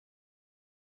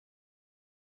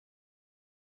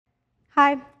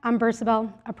Hi, I'm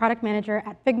Bersabel, a product manager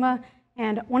at Figma,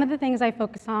 and one of the things I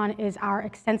focus on is our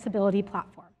extensibility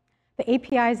platform, the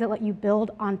APIs that let you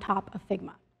build on top of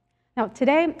Figma. Now,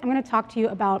 today, I'm going to talk to you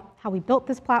about how we built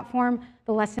this platform,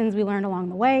 the lessons we learned along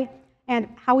the way, and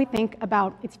how we think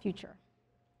about its future.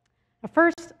 Now,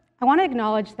 first, I want to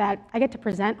acknowledge that I get to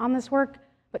present on this work,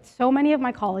 but so many of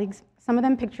my colleagues, some of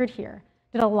them pictured here,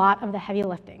 did a lot of the heavy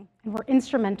lifting and were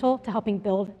instrumental to helping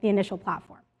build the initial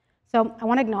platform. So I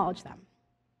want to acknowledge them.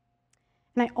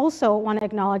 And I also want to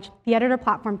acknowledge the editor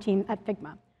platform team at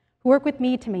Figma, who work with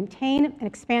me to maintain and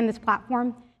expand this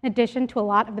platform, in addition to a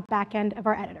lot of the back end of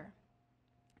our editor.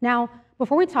 Now,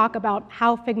 before we talk about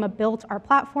how Figma built our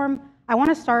platform, I want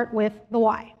to start with the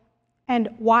why, and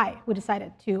why we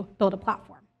decided to build a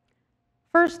platform.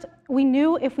 First, we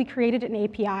knew if we created an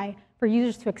API for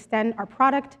users to extend our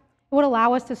product, it would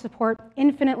allow us to support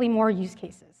infinitely more use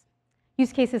cases.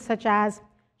 Use cases such as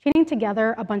chaining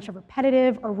together a bunch of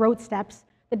repetitive or rote steps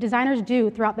that designers do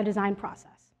throughout the design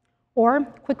process, or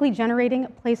quickly generating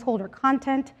placeholder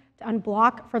content to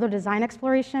unblock further design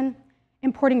exploration,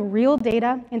 importing real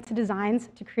data into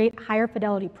designs to create higher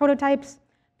fidelity prototypes,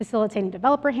 facilitating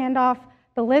developer handoff.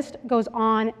 The list goes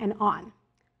on and on.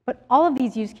 But all of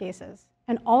these use cases,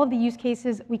 and all of the use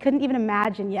cases we couldn't even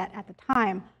imagine yet at the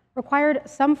time, required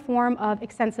some form of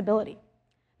extensibility.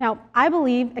 Now, I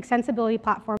believe extensibility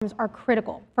platforms are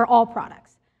critical for all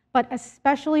products, but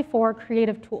especially for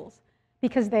creative tools,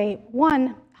 because they,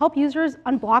 one, help users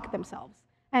unblock themselves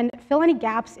and fill any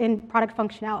gaps in product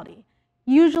functionality,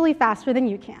 usually faster than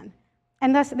you can,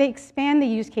 and thus they expand the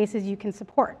use cases you can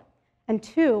support. And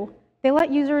two, they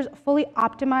let users fully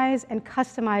optimize and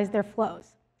customize their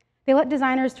flows. They let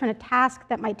designers turn a task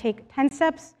that might take 10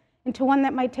 steps into one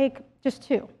that might take just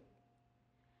 2.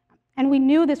 And we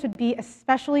knew this would be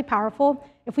especially powerful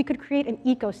if we could create an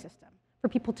ecosystem for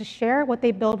people to share what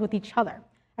they build with each other,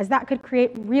 as that could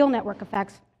create real network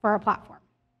effects for our platform.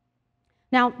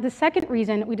 Now, the second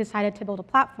reason we decided to build a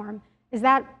platform is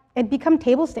that it'd become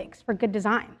table stakes for good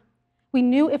design. We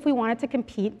knew if we wanted to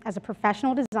compete as a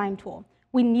professional design tool,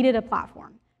 we needed a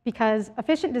platform, because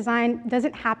efficient design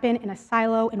doesn't happen in a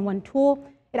silo in one tool.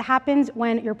 It happens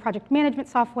when your project management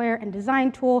software and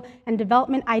design tool and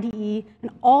development IDE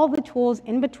and all the tools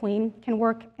in between can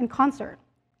work in concert.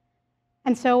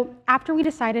 And so after we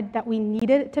decided that we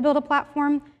needed to build a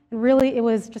platform, and really it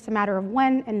was just a matter of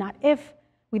when and not if,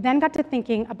 we then got to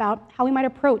thinking about how we might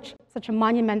approach such a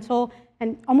monumental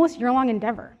and almost year-long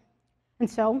endeavor. And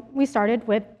so we started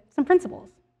with some principles.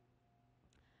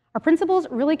 Our principles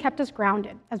really kept us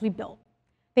grounded as we built.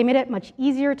 They made it much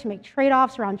easier to make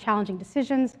trade-offs around challenging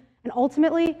decisions and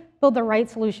ultimately build the right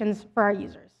solutions for our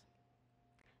users.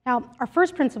 Now, our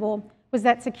first principle was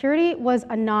that security was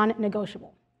a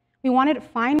non-negotiable. We wanted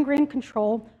fine-grained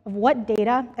control of what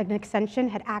data an extension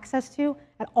had access to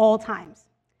at all times.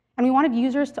 And we wanted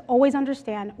users to always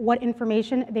understand what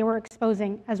information they were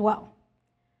exposing as well.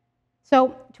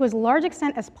 So, to as large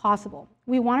extent as possible,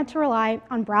 we wanted to rely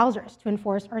on browsers to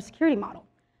enforce our security model,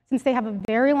 since they have a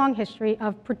very long history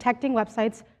of protecting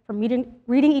websites from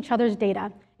reading each other's data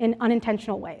in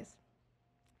unintentional ways.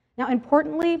 Now,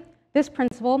 importantly, this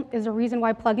principle is a reason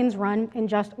why plugins run in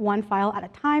just one file at a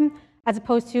time, as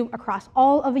opposed to across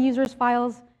all of a user's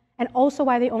files, and also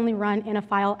why they only run in a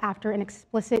file after an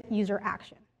explicit user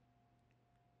action.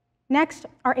 Next,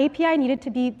 our API needed to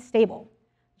be stable.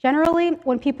 Generally,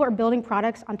 when people are building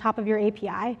products on top of your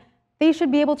API, they should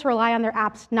be able to rely on their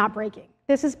apps not breaking.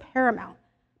 This is paramount.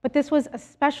 But this was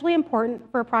especially important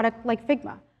for a product like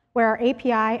Figma, where our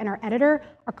API and our editor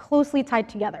are closely tied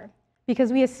together,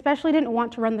 because we especially didn't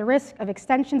want to run the risk of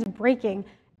extensions breaking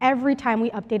every time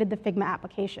we updated the Figma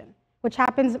application, which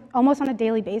happens almost on a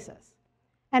daily basis.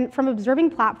 And from observing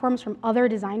platforms from other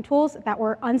design tools that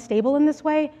were unstable in this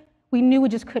way, we knew we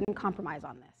just couldn't compromise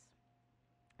on this.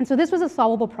 And so this was a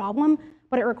solvable problem,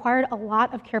 but it required a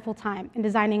lot of careful time in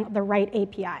designing the right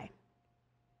API.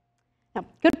 Now,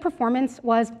 good performance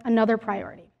was another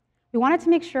priority. We wanted to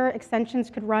make sure extensions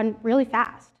could run really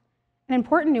fast. An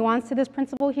important nuance to this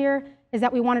principle here is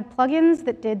that we wanted plugins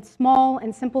that did small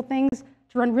and simple things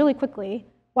to run really quickly,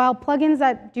 while plugins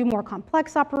that do more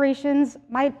complex operations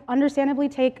might understandably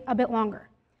take a bit longer.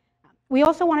 We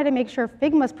also wanted to make sure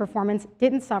Figma's performance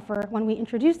didn't suffer when we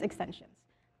introduced extensions.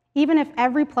 Even if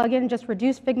every plugin just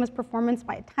reduced Figma's performance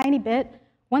by a tiny bit,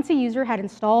 once a user had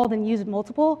installed and used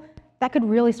multiple, that could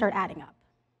really start adding up.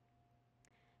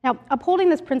 Now, upholding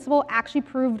this principle actually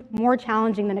proved more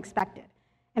challenging than expected,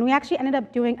 and we actually ended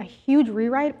up doing a huge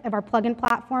rewrite of our plugin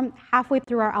platform halfway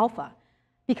through our alpha,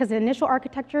 because the initial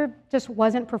architecture just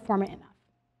wasn't performant enough.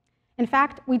 In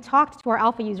fact, we talked to our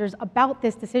alpha users about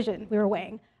this decision we were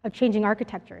weighing of changing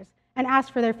architectures and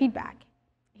asked for their feedback.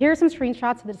 Here are some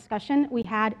screenshots of the discussion we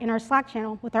had in our Slack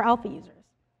channel with our alpha users.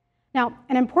 Now,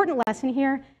 an important lesson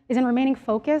here is in remaining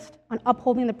focused on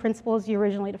upholding the principles you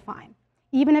originally defined,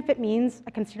 even if it means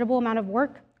a considerable amount of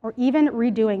work or even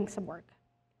redoing some work.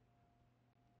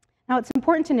 Now, it's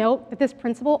important to note that this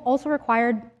principle also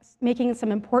required making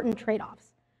some important trade-offs.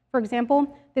 For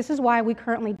example, this is why we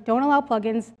currently don't allow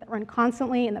plugins that run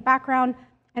constantly in the background,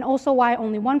 and also why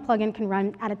only one plugin can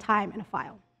run at a time in a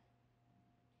file.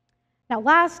 Now,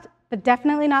 last, but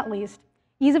definitely not least,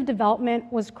 ease of development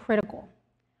was critical.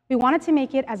 We wanted to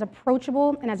make it as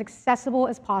approachable and as accessible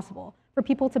as possible for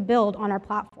people to build on our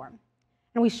platform.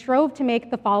 And we strove to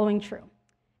make the following true.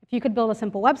 If you could build a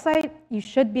simple website, you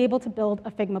should be able to build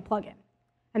a Figma plugin.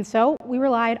 And so we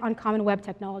relied on common web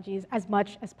technologies as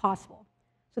much as possible,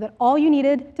 so that all you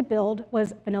needed to build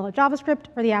was vanilla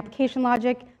JavaScript for the application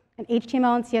logic and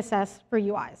HTML and CSS for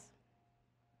UIs.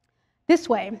 This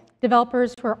way,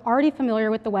 developers who are already familiar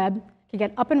with the web could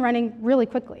get up and running really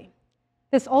quickly.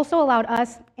 This also allowed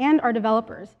us and our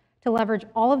developers to leverage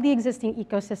all of the existing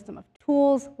ecosystem of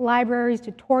tools, libraries,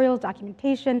 tutorials,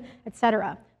 documentation,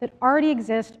 etc., that already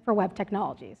exist for web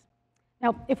technologies.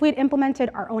 Now, if we had implemented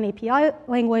our own API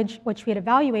language, which we had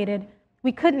evaluated,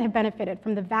 we couldn't have benefited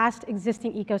from the vast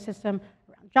existing ecosystem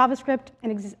around JavaScript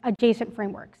and adjacent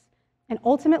frameworks. And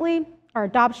ultimately, our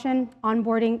adoption,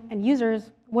 onboarding, and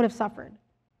users would have suffered.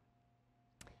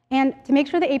 And to make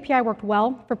sure the API worked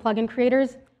well for plugin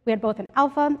creators, we had both an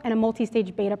alpha and a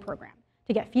multi-stage beta program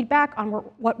to get feedback on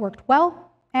what worked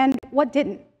well and what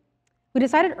didn't. We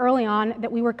decided early on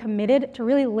that we were committed to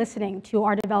really listening to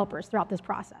our developers throughout this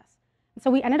process. And so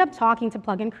we ended up talking to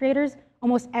plugin creators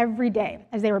almost every day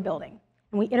as they were building,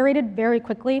 and we iterated very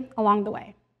quickly along the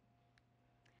way.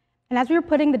 And as we were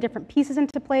putting the different pieces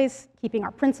into place, keeping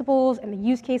our principles and the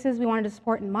use cases we wanted to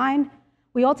support in mind,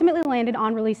 we ultimately landed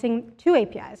on releasing 2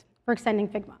 APIs for extending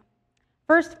Figma.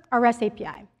 First, our REST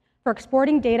API for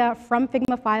exporting data from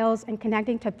Figma files and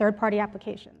connecting to third-party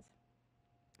applications.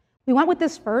 We went with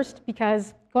this first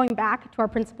because, going back to our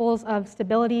principles of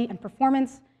stability and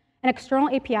performance, an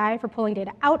external API for pulling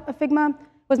data out of Figma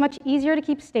was much easier to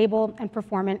keep stable and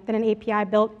performant than an API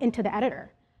built into the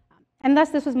editor. And thus,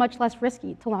 this was much less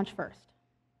risky to launch first.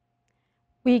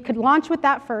 We could launch with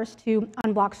that first to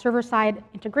unblock server-side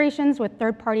integrations with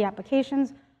third-party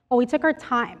applications, while we took our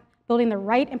time building the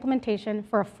right implementation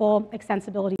for a full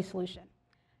extensibility solution.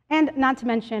 And not to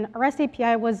mention, a REST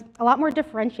API was a lot more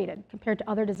differentiated compared to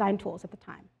other design tools at the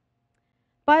time.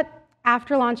 But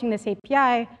after launching this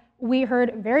API, we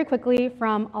heard very quickly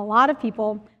from a lot of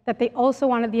people that they also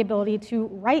wanted the ability to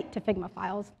write to Figma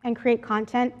files and create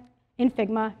content in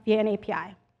Figma via an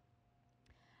API.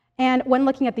 And when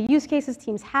looking at the use cases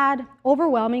teams had,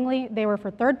 overwhelmingly, they were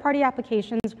for third-party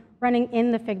applications running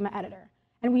in the Figma editor.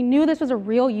 And we knew this was a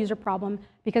real user problem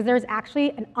because there is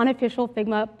actually an unofficial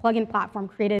Figma plugin platform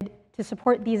created to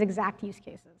support these exact use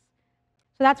cases.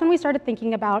 So that's when we started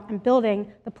thinking about and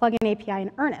building the plugin API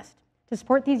in earnest to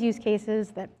support these use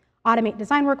cases that automate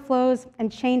design workflows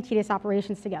and chain tedious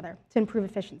operations together to improve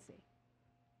efficiency.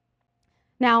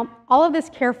 Now, all of this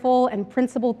careful and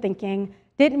principled thinking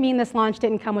didn't mean this launch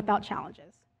didn't come without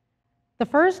challenges. The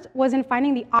first was in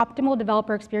finding the optimal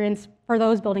developer experience for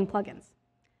those building plugins.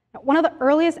 Now, one of the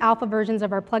earliest alpha versions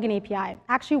of our plugin API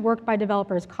actually worked by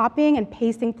developers copying and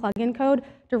pasting plugin code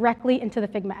directly into the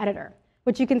Figma editor,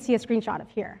 which you can see a screenshot of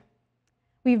here.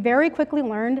 We very quickly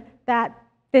learned that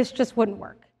this just wouldn't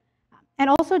work, and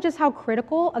also just how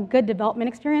critical a good development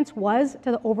experience was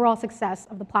to the overall success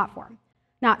of the platform.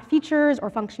 Not features or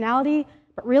functionality,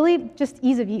 but really just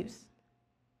ease of use.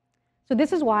 So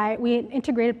this is why we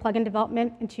integrated plugin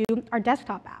development into our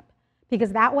desktop app,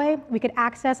 because that way we could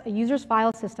access a user's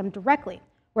file system directly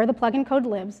where the plugin code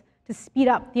lives to speed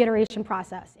up the iteration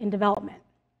process in development.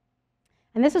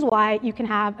 And this is why you can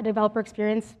have a developer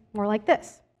experience more like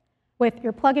this, with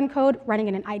your plugin code running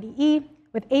in an IDE,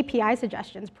 with API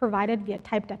suggestions provided via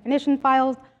type definition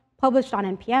files published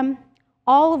on NPM,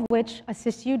 all of which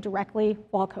assist you directly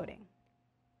while coding.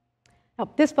 Now,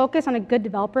 this focus on a good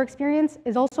developer experience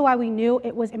is also why we knew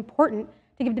it was important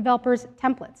to give developers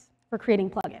templates for creating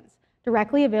plugins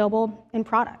directly available in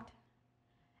product.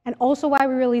 And also why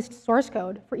we released source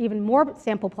code for even more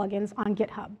sample plugins on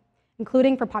GitHub,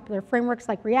 including for popular frameworks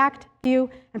like React, Vue,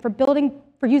 and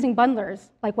for using bundlers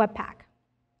like Webpack.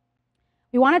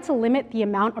 We wanted to limit the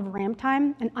amount of RAM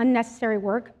time and unnecessary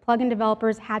work plugin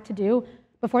developers had to do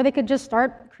before they could just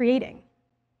start creating.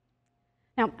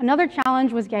 Now, another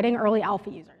challenge was getting early alpha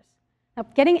users. Now,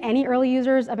 getting any early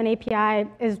users of an API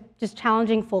is just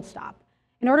challenging full stop.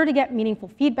 in order to get meaningful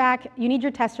feedback, you need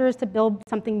your testers to build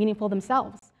something meaningful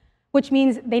themselves, which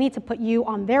means they need to put you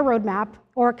on their roadmap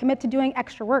or commit to doing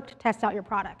extra work to test out your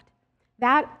product.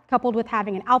 That, coupled with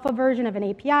having an alpha version of an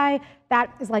API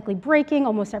that is likely breaking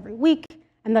almost every week,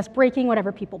 and thus breaking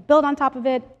whatever people build on top of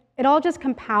it, it all just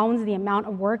compounds the amount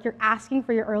of work you're asking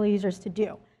for your early users to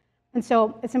do. And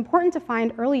so it's important to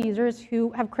find early users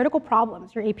who have critical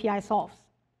problems your API solves.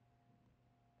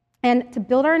 And to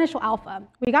build our initial alpha,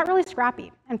 we got really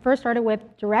scrappy and first started with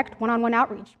direct one-on-one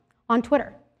outreach on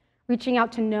Twitter, reaching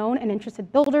out to known and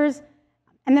interested builders,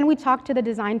 and then we talked to the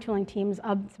design tooling teams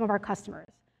of some of our customers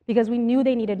because we knew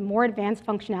they needed more advanced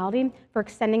functionality for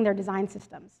extending their design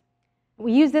systems.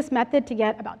 We used this method to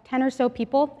get about 10 or so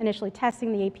people initially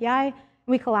testing the API, and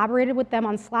we collaborated with them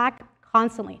on Slack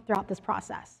constantly throughout this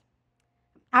process.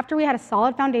 After we had a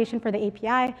solid foundation for the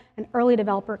API and early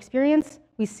developer experience,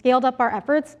 we scaled up our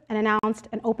efforts and announced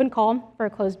an open call for a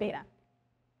closed beta.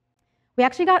 We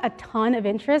actually got a ton of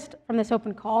interest from this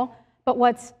open call, but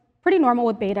what's pretty normal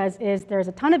with betas is there's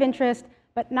a ton of interest,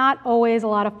 but not always a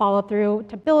lot of follow-through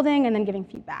to building and then giving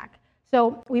feedback.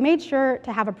 So we made sure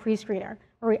to have a pre-screener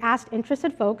where we asked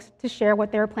interested folks to share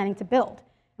what they were planning to build,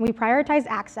 and we prioritized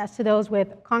access to those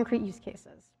with concrete use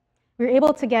cases. We were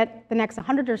able to get the next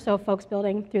 100 or so folks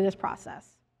building through this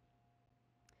process.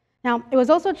 Now, it was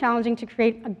also challenging to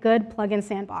create a good plugin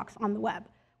sandbox on the web,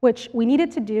 which we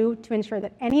needed to do to ensure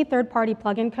that any third-party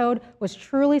plugin code was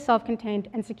truly self-contained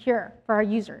and secure for our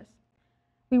users.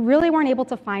 We really weren't able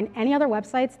to find any other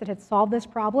websites that had solved this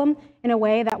problem in a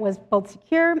way that was both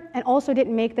secure and also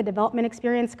didn't make the development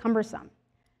experience cumbersome.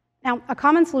 Now, a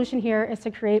common solution here is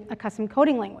to create a custom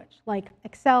coding language like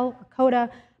Excel or Coda,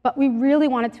 but we really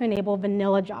wanted to enable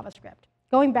vanilla JavaScript,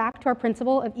 going back to our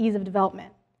principle of ease of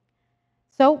development.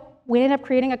 So we ended up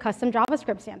creating a custom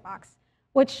JavaScript sandbox,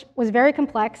 which was very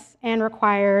complex and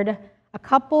required a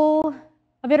couple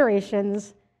of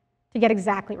iterations to get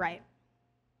exactly right.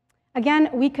 Again,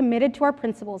 we committed to our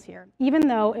principles here, even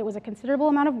though it was a considerable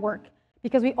amount of work,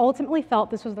 because we ultimately felt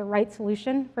this was the right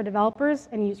solution for developers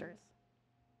and users.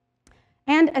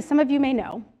 And as some of you may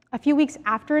know, a few weeks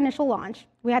after initial launch,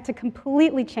 we had to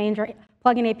completely change our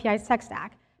plugin API's tech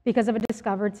stack because of a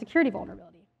discovered security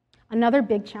vulnerability, another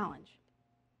big challenge.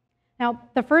 Now,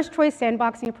 the first choice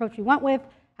sandboxing approach we went with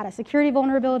had a security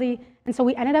vulnerability, and so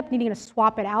we ended up needing to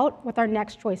swap it out with our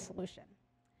next choice solution.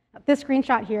 Now, this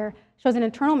screenshot here shows an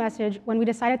internal message when we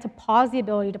decided to pause the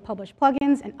ability to publish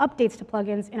plugins and updates to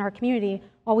plugins in our community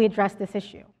while we addressed this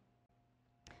issue.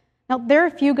 Now, there are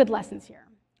a few good lessons here.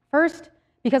 First,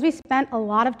 because we spent a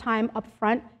lot of time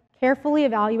upfront carefully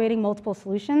evaluating multiple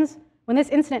solutions, when this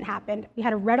incident happened, we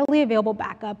had a readily available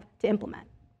backup to implement.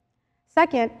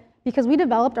 Second, because we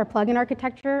developed our plugin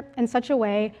architecture in such a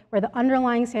way where the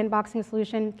underlying sandboxing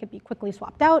solution could be quickly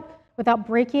swapped out without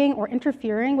breaking or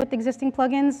interfering with existing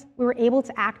plugins, we were able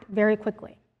to act very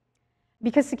quickly.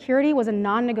 Because security was a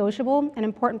non-negotiable and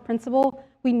important principle,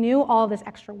 we knew all of this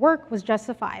extra work was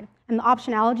justified, and the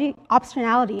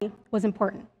optionality was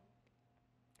important.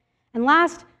 And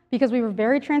last, because we were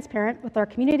very transparent with our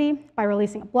community by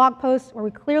releasing a blog post where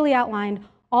we clearly outlined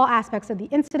all aspects of the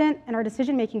incident and our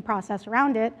decision-making process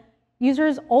around it,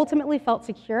 users ultimately felt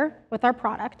secure with our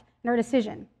product and our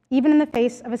decision, even in the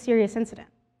face of a serious incident.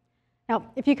 Now,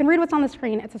 if you can read what's on the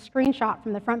screen, it's a screenshot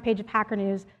from the front page of Hacker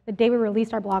News the day we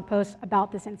released our blog post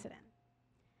about this incident.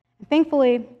 And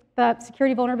thankfully, the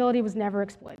security vulnerability was never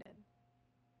exploited.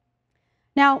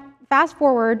 Now, fast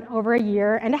forward over a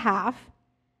year and a half,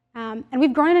 and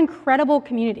we've grown an incredible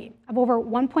community of over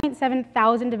 1.7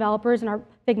 thousand developers in our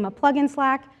Figma plugin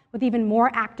Slack, with even more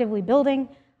actively building,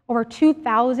 over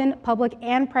 2,000 public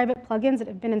and private plugins that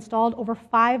have been installed over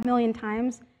 5 million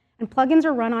times, and plugins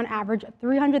are run on average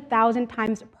 300,000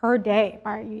 times per day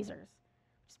by our users,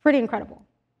 which is pretty incredible.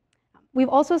 We've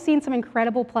also seen some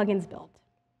incredible plugins built.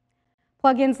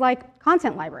 Plugins like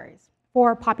content libraries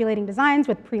for populating designs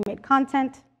with pre-made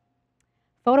content,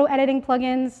 photo editing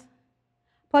plugins,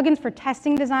 plugins for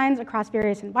testing designs across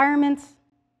various environments,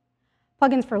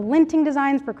 plugins for linting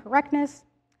designs for correctness,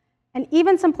 and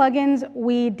even some plugins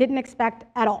we didn't expect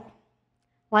at all,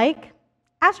 like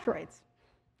asteroids,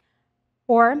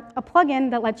 or a plugin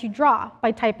that lets you draw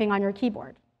by typing on your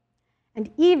keyboard,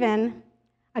 and even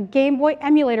a Game Boy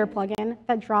emulator plugin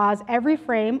that draws every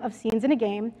frame of scenes in a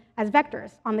game as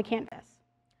vectors on the canvas.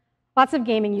 Lots of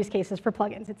gaming use cases for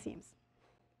plugins, it seems.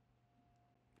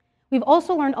 We've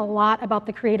also learned a lot about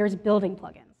the creators building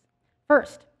plugins.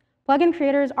 First, plugin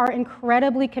creators are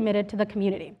incredibly committed to the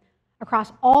community.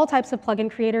 Across all types of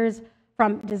plugin creators,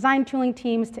 from design tooling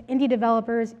teams to indie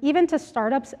developers, even to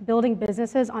startups building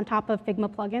businesses on top of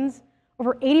Figma plugins,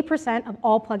 over 80% of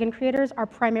all plugin creators are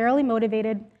primarily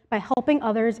motivated by helping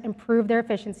others improve their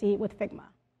efficiency with Figma.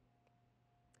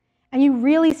 And you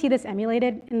really see this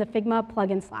emulated in the Figma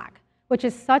plugin Slack, which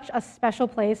is such a special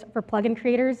place for plugin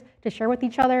creators to share with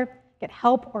each other, get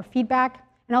help or feedback,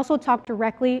 and also talk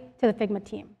directly to the Figma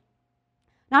team.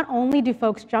 Not only do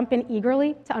folks jump in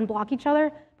eagerly to unblock each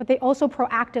other, but they also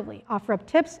proactively offer up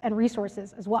tips and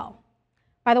resources as well.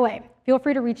 By the way, feel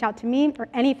free to reach out to me or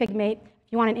any Figmate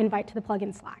if you want an invite to the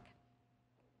plugin Slack.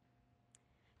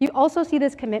 You also see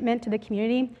this commitment to the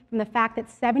community from the fact that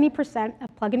 70% of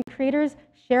plugin creators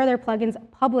share their plugins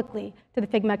publicly to the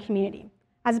Figma community,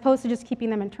 as opposed to just keeping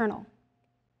them internal.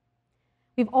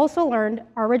 We've also learned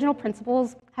our original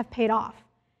principles have paid off,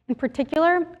 in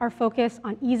particular, our focus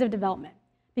on ease of development,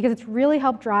 because it's really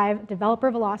helped drive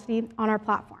developer velocity on our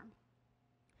platform.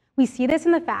 We see this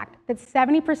in the fact that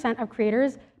 70% of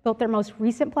creators built their most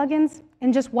recent plugins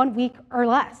in just 1 week or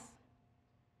less,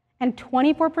 and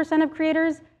 24% of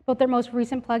creators built their most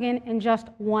recent plugin in just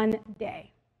 1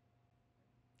 day.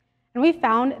 And we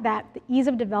found that the ease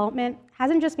of development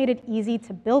hasn't just made it easy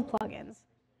to build plugins,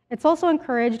 it's also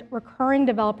encouraged recurring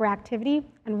developer activity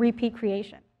and repeat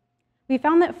creation. We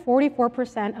found that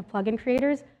 44% of plugin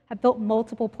creators have built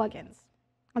multiple plugins.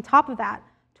 On top of that,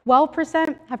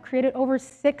 12% have created over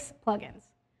 6 plugins.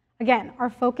 Again, our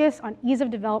focus on ease of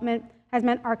development has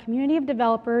meant our community of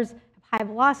developers have high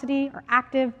velocity or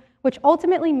active, which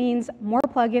ultimately means more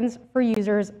plugins for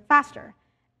users faster.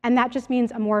 And that just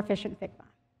means a more efficient Figma.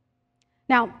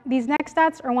 Now, these next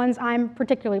stats are ones I'm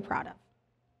particularly proud of.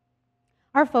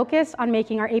 Our focus on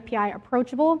making our API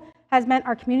approachable has meant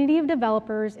our community of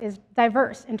developers is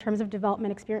diverse in terms of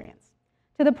development experience,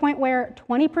 to the point where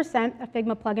 20% of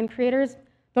Figma plugin creators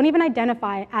don't even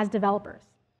identify as developers.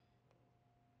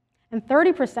 And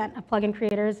 30% of plugin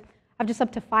creators have just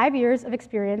up to 5 years of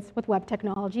experience with web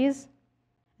technologies,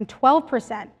 and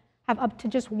 12% have up to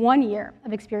just 1 year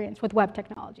of experience with web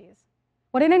technologies.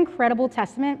 What an incredible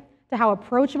testament to how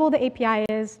approachable the API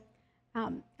is,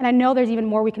 and I know there's even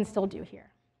more we can still do here.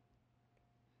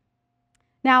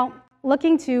 Now,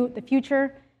 looking to the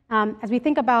future, as we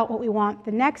think about what we want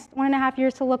the next 1.5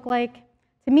 years to look like,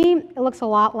 to me, it looks a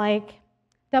lot like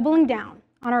doubling down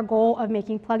on our goal of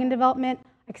making plugin development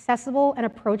accessible and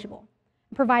approachable,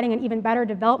 providing an even better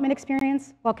development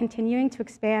experience while continuing to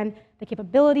expand the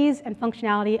capabilities and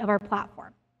functionality of our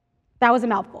platform. That was a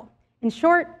mouthful. In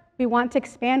short, we want to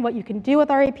expand what you can do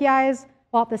with our APIs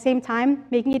while at the same time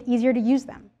making it easier to use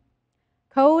them.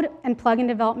 Code and plugin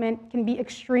development can be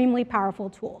extremely powerful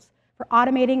tools for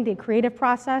automating the creative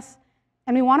process,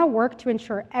 and we want to work to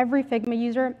ensure every Figma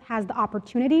user has the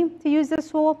opportunity to use this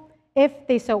tool if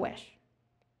they so wish.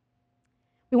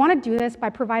 We want to do this by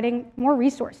providing more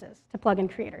resources to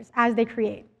plugin creators as they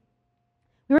create.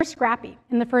 We were scrappy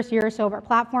in the first year or so of our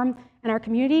platform, and our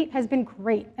community has been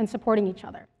great in supporting each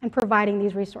other and providing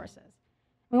these resources.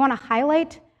 We want to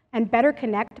highlight and better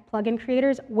connect plugin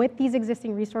creators with these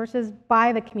existing resources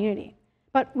by the community.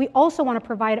 But we also want to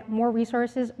provide more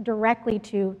resources directly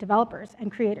to developers and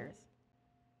creators.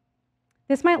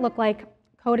 This might look like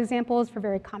code examples for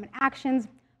very common actions,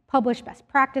 publish best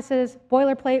practices,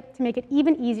 boilerplate to make it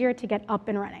even easier to get up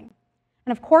and running.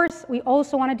 And of course, we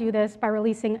also want to do this by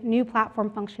releasing new platform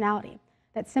functionality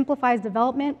that simplifies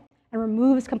development and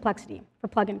removes complexity for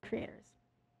plugin creators.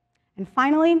 And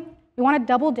finally, we want to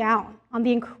double down on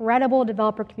the incredible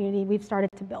developer community we've started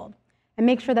to build and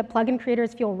make sure that plugin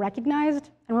creators feel recognized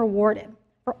and rewarded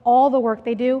for all the work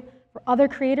they do for other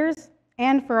creators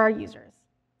and for our users.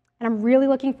 And I'm really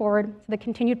looking forward to the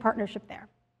continued partnership there.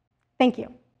 Thank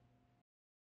you.